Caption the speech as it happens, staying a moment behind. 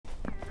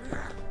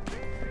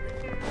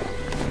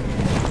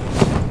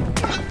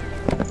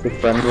You're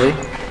friendly.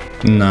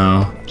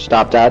 No.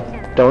 Stop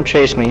that. Don't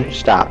chase me.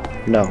 Stop.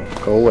 No.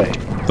 Go away.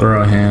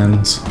 Throw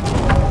hands.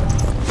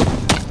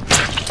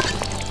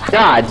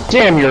 God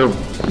damn, you're...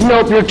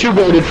 Nope, you're too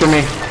goated for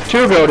me.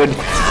 Too goated.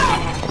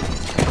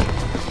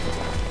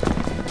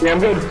 Yeah, I'm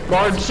good.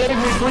 Barb, save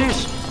me,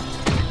 please.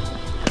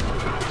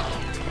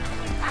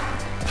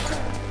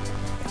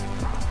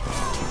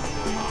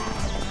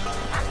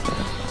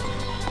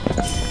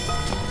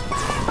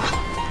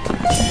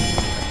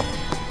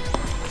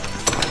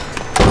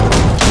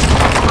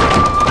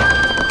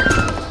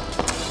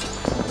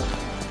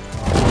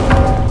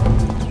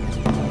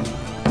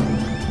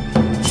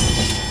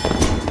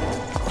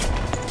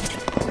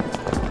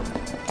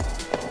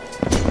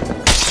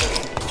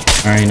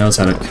 Alright, he knows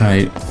how to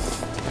kite.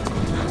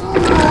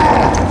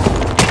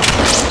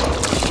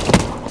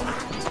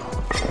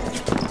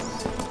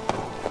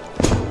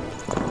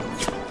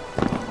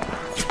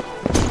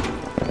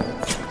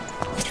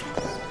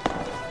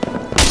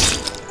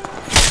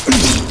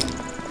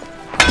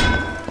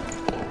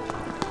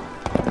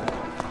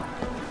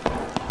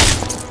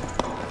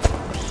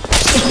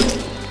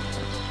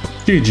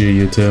 GG,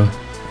 you two.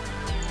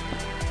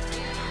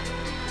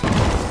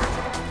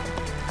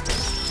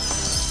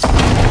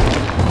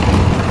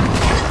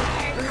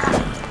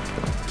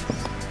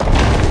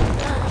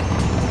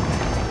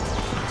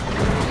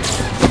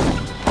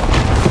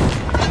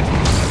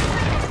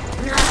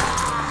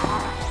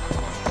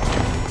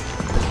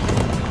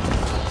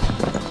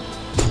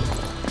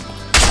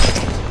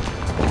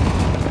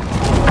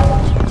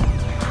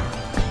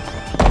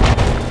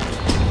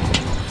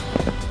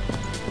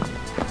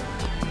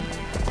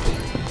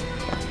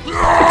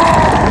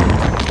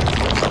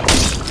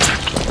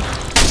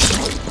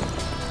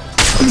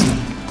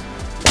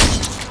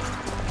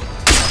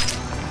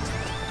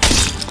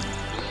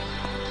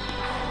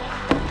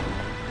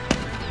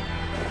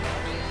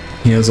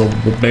 He has a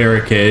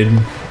barricade.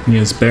 He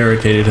has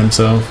barricaded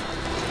himself.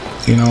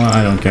 You know what?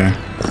 I don't care.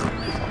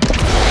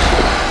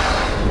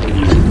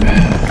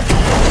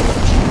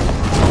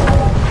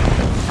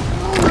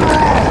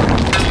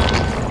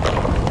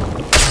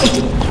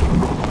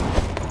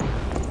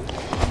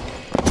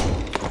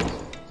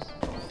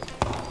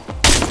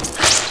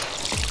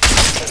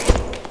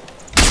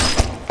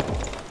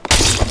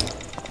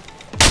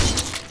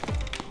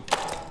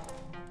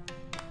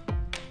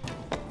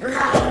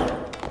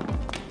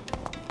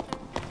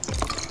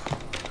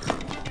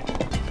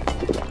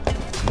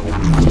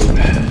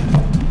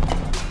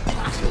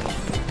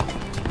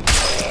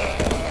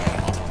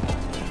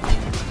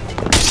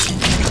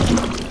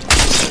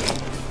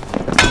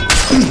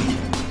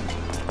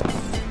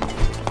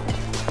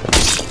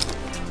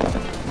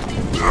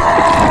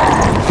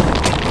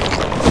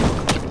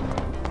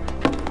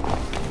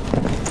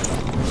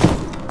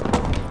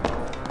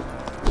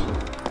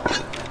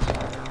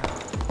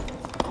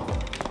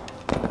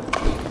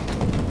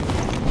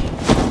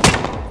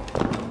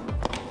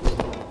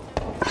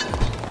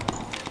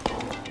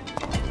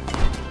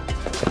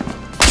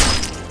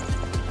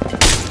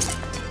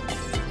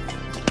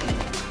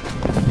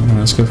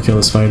 Let's go kill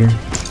this fighter.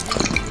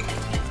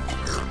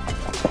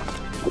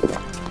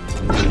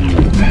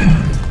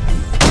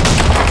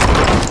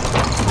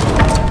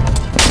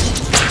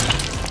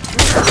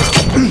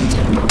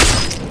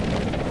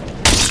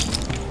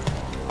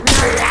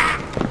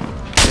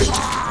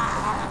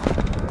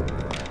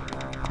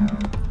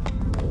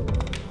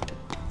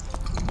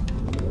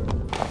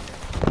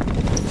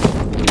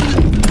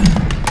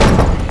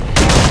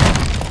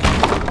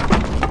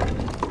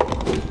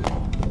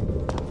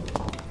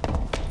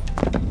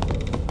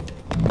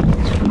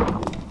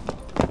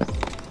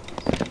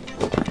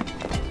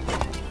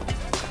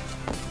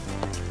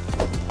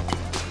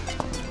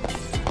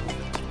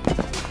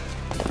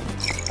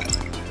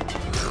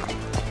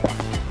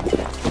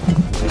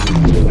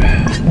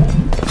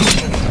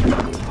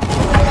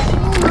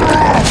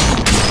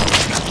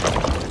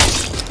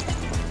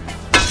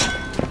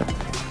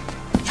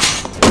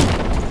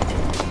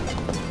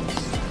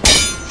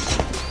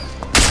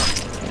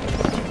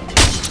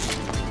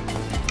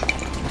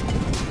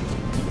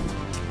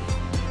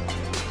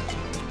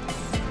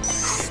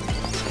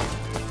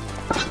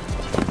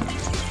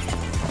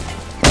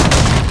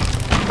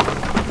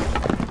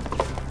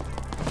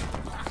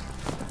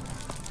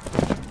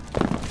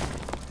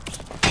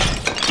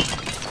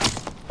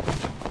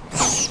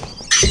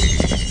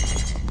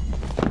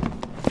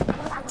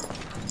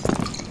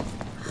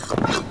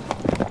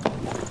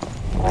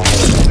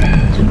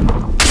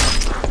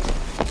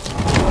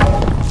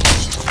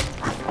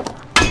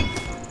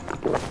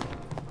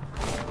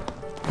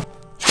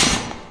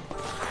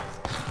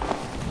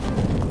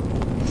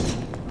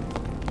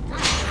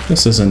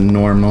 This isn't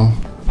normal.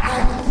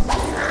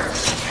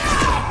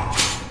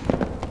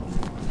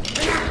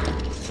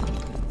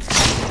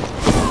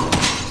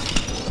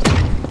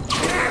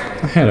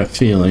 I had a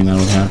feeling that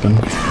would happen.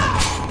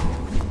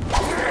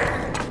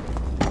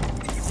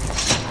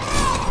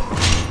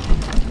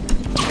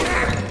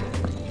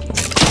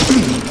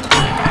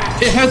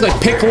 It has a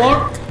pick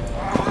lock?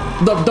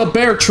 the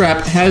bear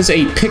trap has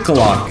a pick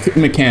lock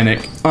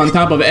mechanic on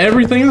top of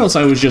everything else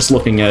I was just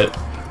looking at.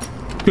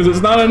 Because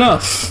it's not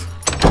enough.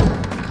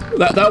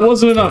 That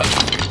wasn't enough.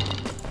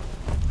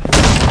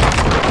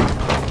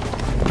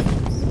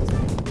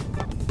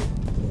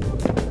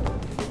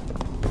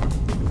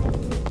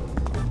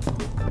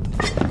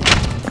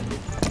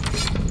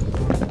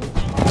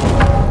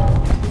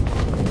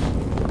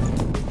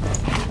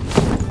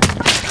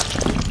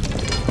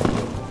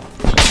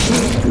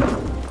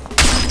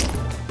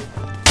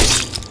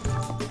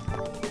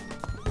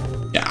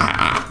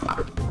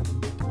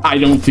 I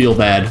don't feel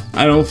bad.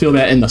 I don't feel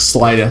bad in the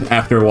slightest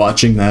after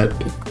watching that.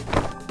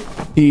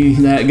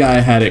 That guy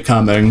had it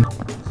coming.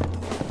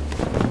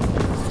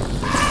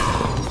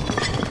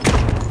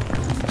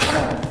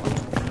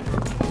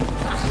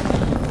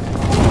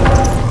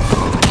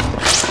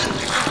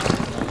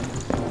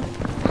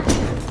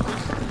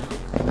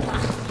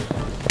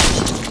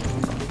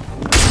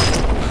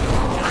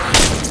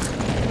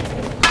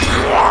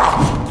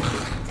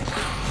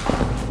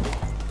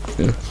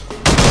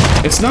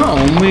 It's not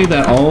only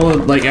that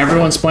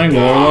everyone's playing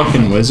Warlock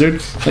and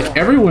Wizard, like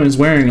everyone is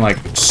wearing like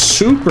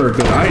super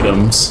good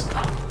items.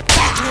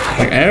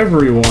 Like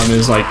everyone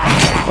is like,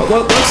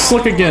 let's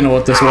look again at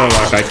what this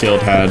Warlock I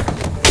killed had.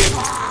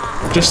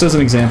 Just as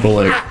an example,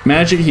 like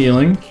magic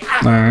healing,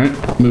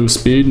 alright, move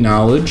speed,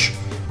 knowledge,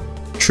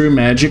 true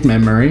magic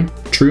memory,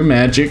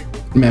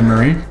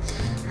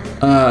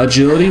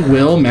 agility,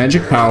 will,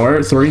 magic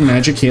power, 3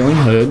 magic healing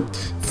hood,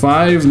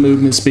 5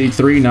 movement speed,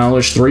 3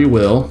 knowledge, 3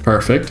 will,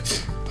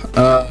 perfect.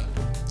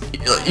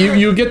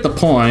 You get the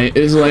point.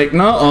 Is like,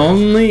 not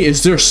only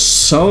is there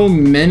so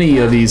many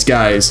of these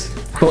guys,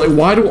 but like,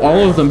 why do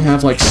all of them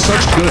have like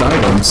such good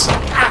items?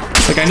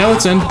 Like, I know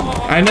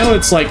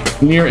it's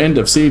like near end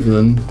of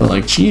season, but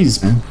like,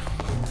 jeez, man.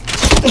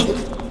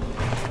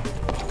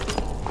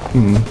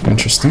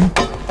 Interesting.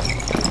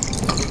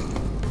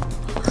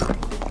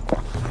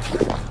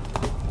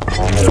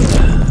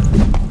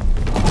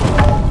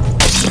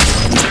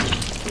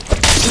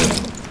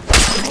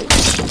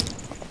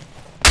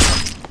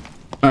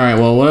 Alright,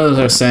 well, what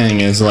I was saying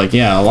is, like,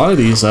 yeah, a lot of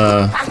these,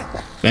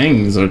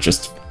 things are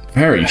just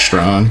very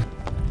strong.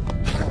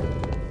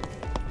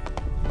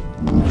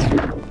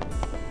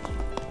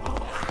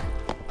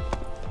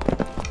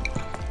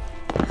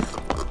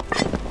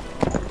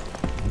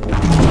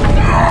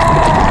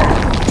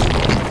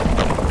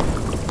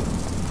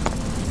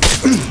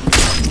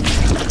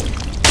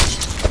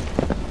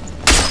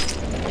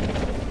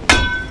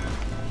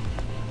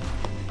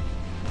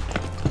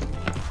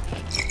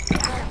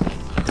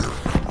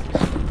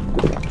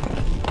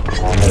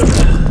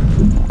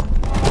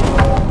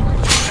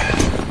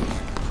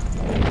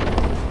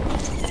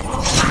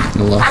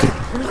 Lucky.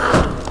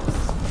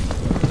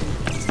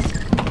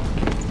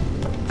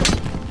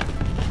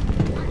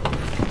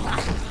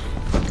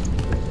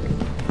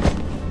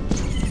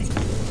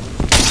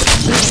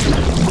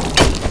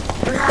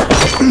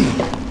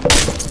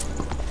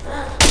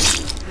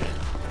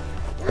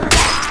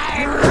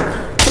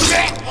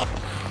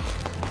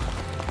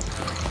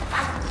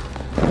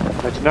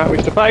 I do not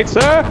wish to fight,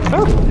 sir.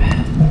 Oh.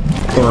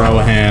 Throw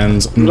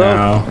hands.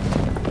 No.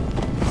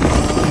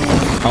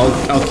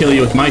 I'll kill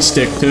you with my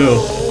stick too.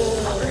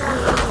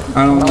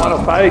 I don't want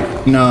to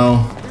fight.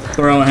 No.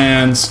 Throw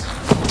hands.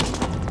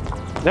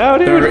 No,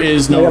 dude. There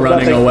is no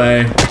running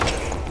away.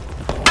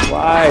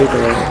 Why, dude?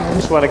 I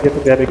just want to get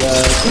the dead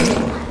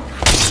guy.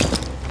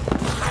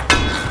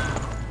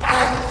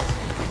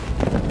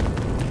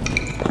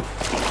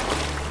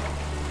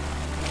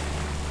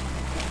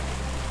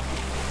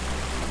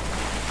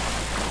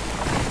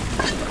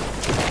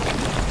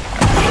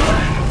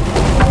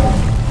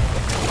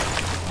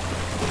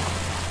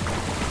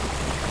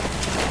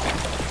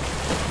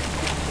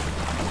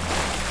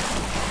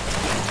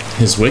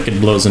 His wicked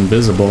blow's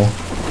invisible.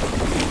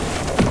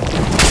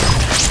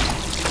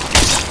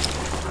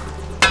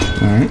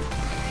 Alright.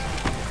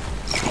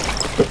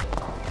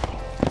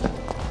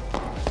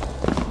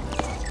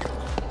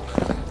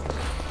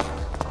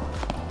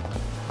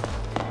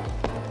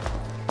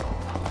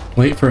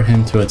 Wait for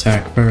him to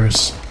attack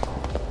first.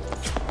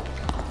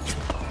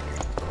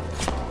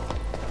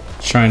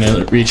 He's trying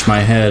to reach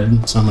my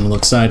head, so I'm gonna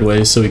look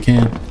sideways so he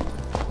can't.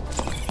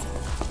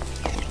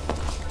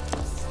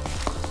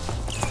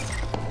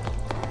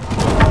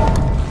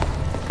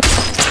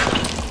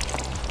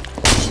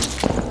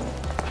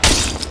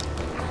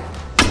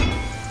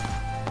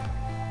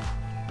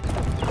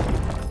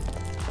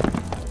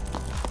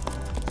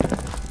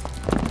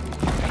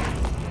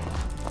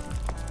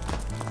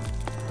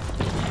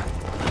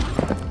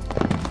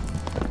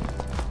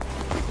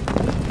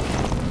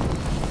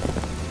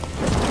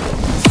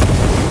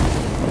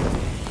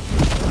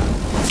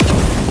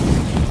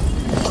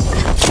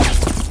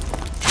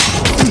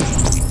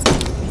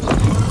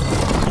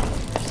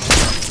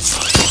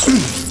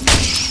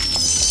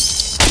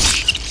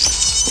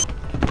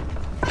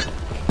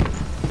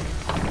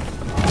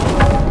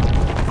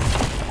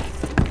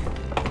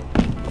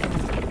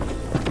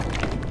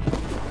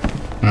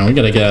 We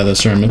gotta get out of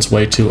this room. It's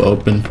way too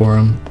open for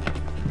him.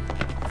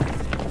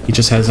 He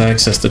just has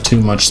access to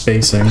too much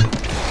spacing.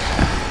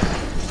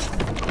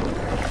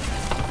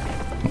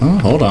 Oh,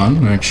 hold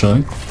on,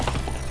 actually.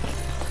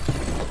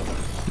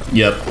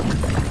 Yep.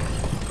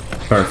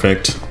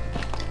 Perfect.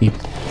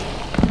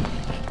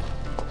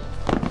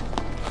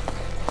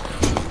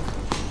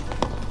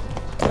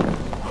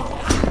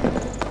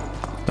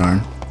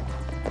 Darn.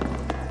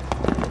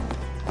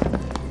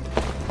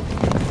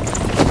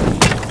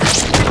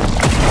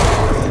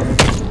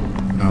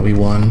 Oh, we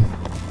won.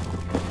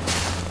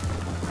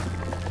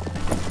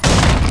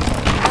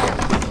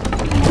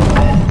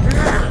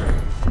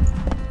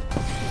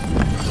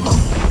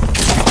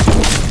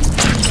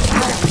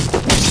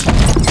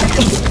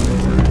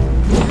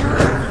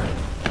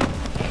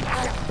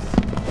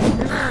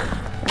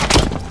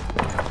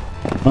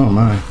 Oh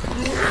my.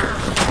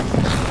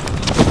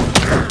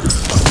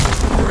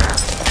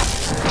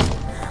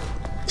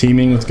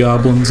 Teaming with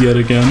goblins yet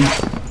again.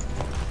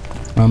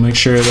 I'll make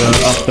sure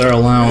to up their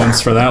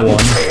allowance for that one.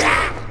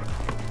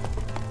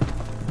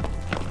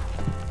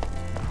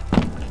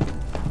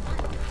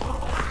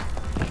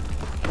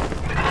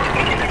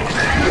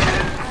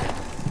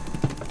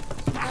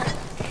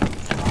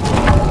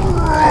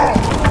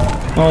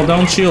 Oh,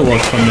 don't you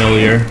look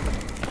familiar?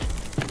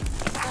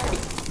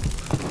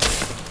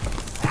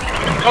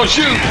 Oh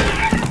shoot!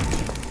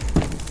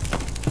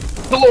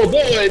 The little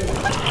boy!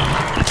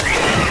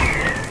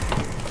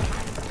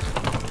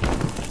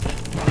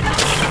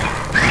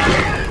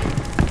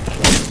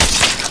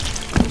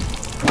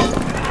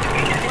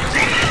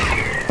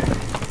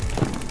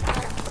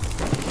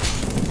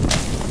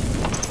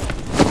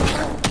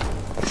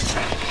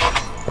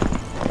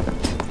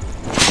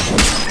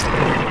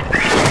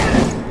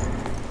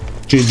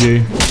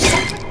 GG.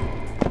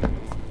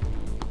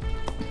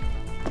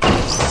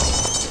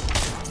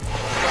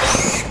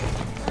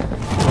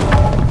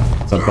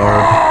 It's a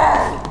Barb.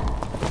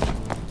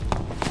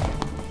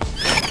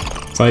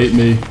 Fight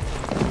me.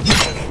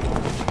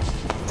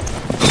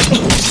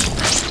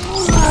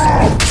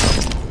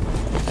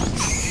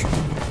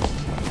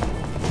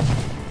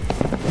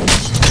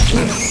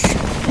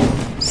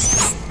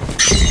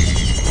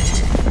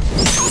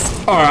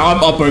 Alright,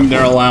 I'm upping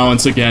their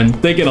allowance again.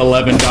 They get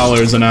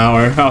 $11 an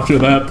hour after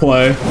that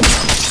play.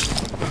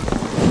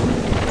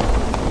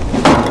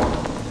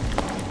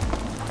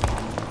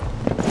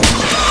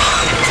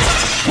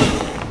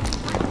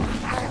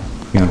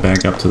 Gonna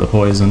back up to the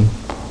poison.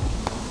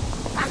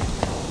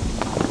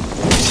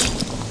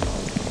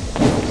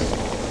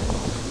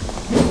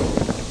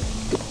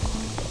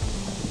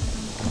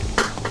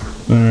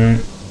 Alright.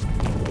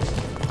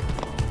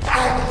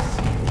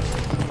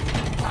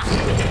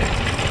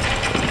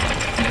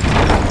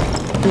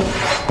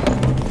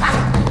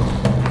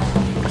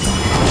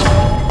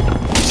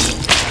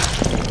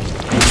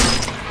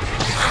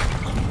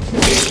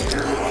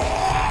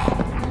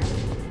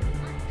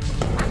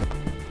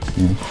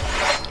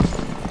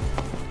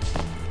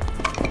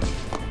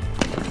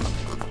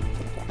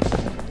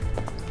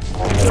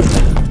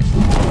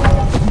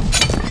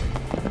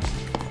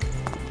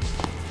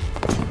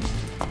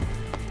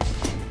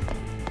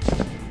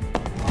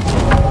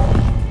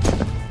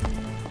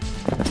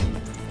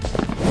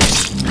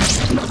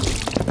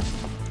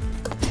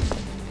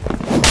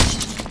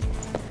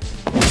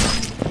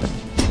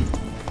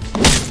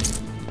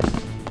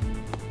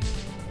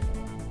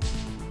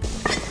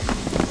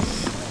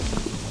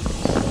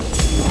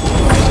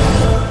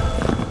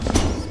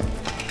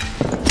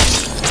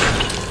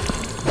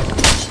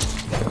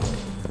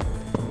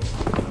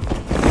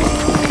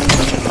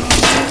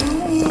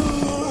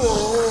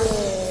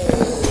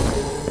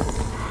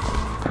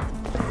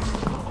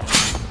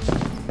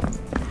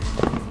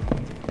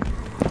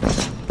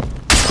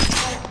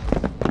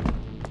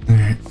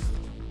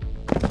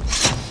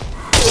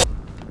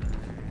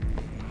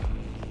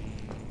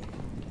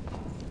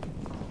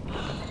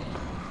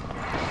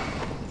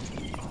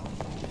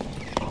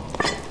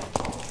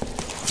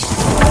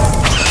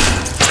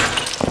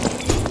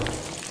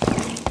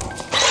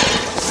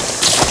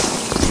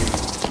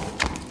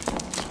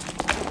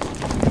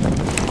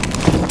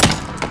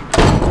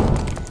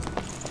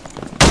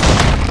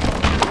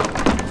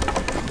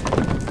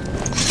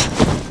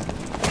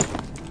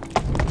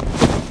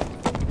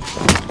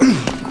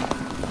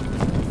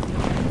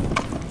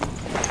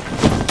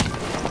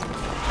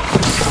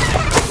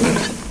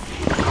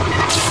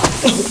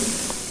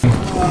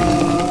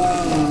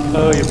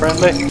 Oh, you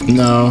friendly?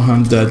 No,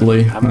 I'm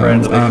deadly. I'm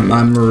friendly.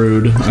 I'm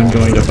rude. I'm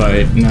going to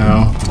bite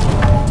now.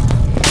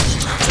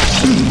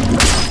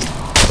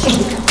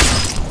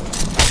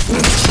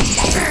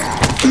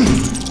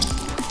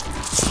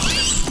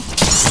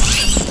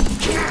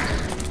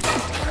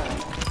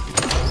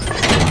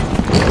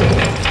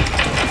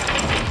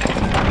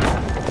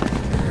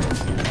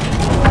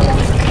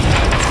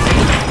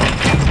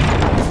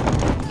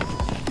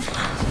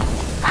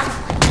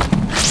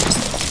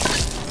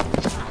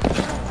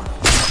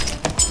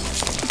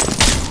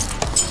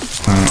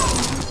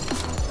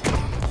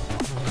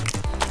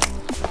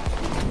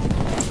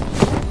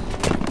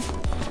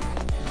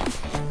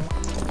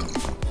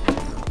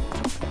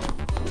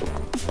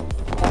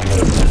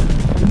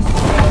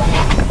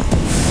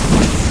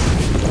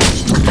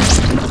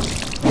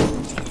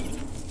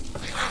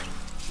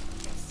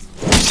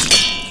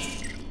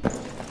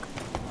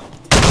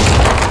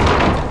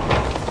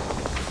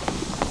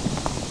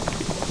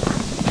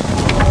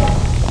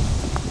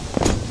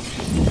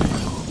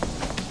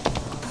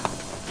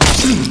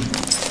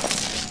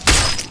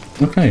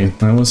 Okay,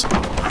 that was...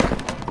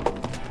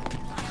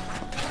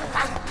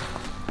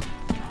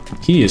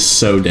 He is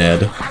so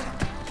dead.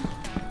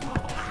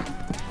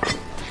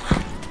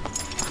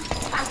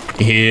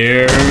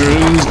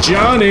 Here's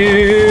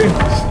Johnny!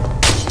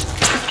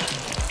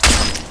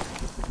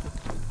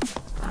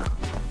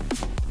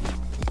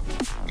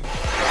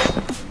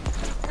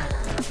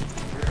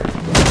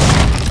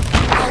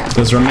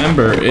 Because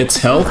remember, it's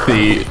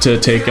healthy to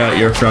take out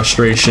your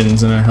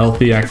frustrations in a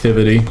healthy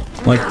activity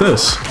like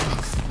this.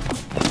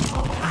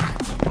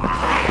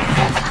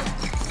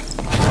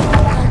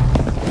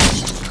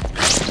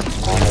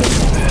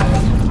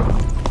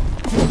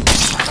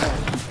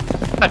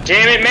 God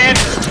damn it, man!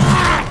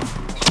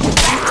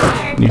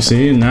 You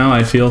see, now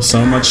I feel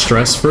so much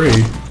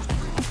stress-free.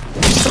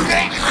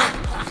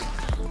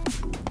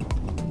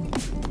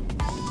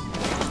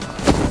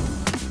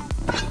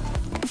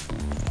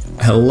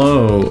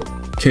 Hello,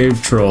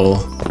 cave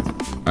troll.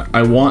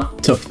 I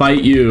want to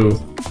fight you.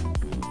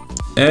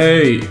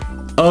 Hey,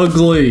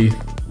 ugly.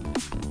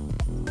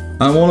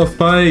 I want to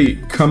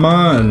fight. Come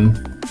on.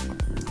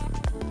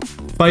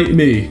 Fight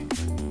me.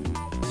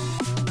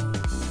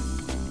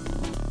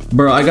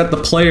 Bro, I got the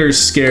players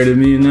scared of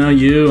me and now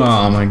you?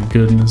 Oh my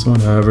goodness,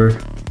 whatever.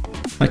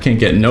 I can't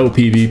get no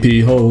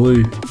PvP,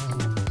 holy.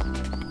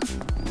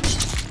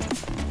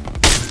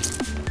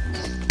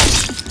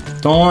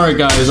 Don't worry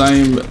guys,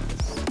 I'm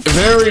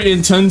very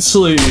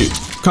intensely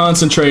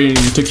concentrating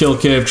to kill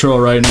Cave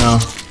Troll right now.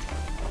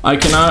 I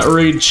cannot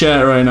read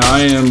chat right now,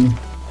 I am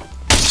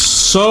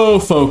so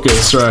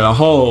focused right now.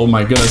 Oh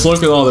my goodness,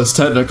 look at all this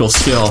technical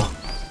skill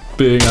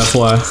being at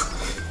play.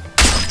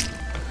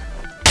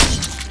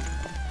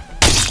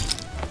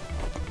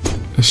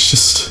 It's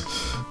just...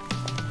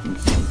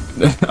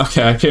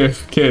 Okay, I can't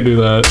do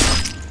that.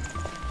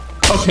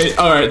 Okay,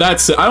 alright,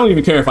 that's it. I don't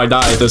even care if I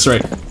die at this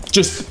rate.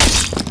 Just...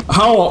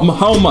 How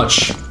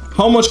much?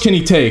 How much can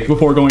he take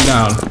before going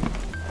down?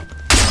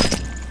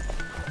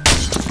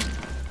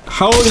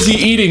 How is he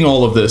eating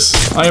all of this?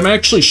 I am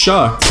actually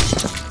shocked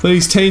that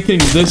he's taking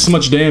this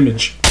much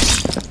damage.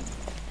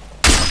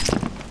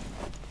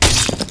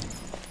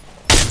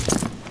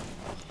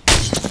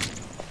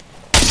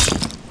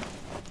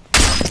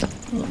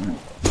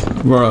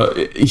 Bro,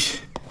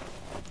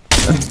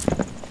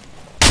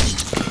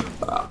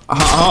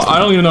 I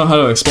don't even know how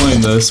to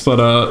explain this,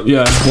 but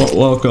yeah,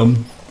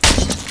 welcome.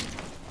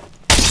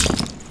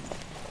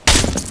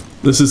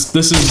 This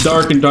is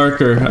dark and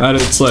darker, and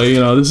it's like, you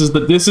know, this is the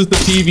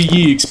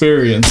PvE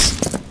experience.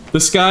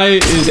 This guy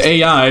is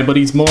AI, but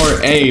he's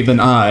more A than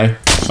I.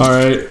 All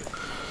right.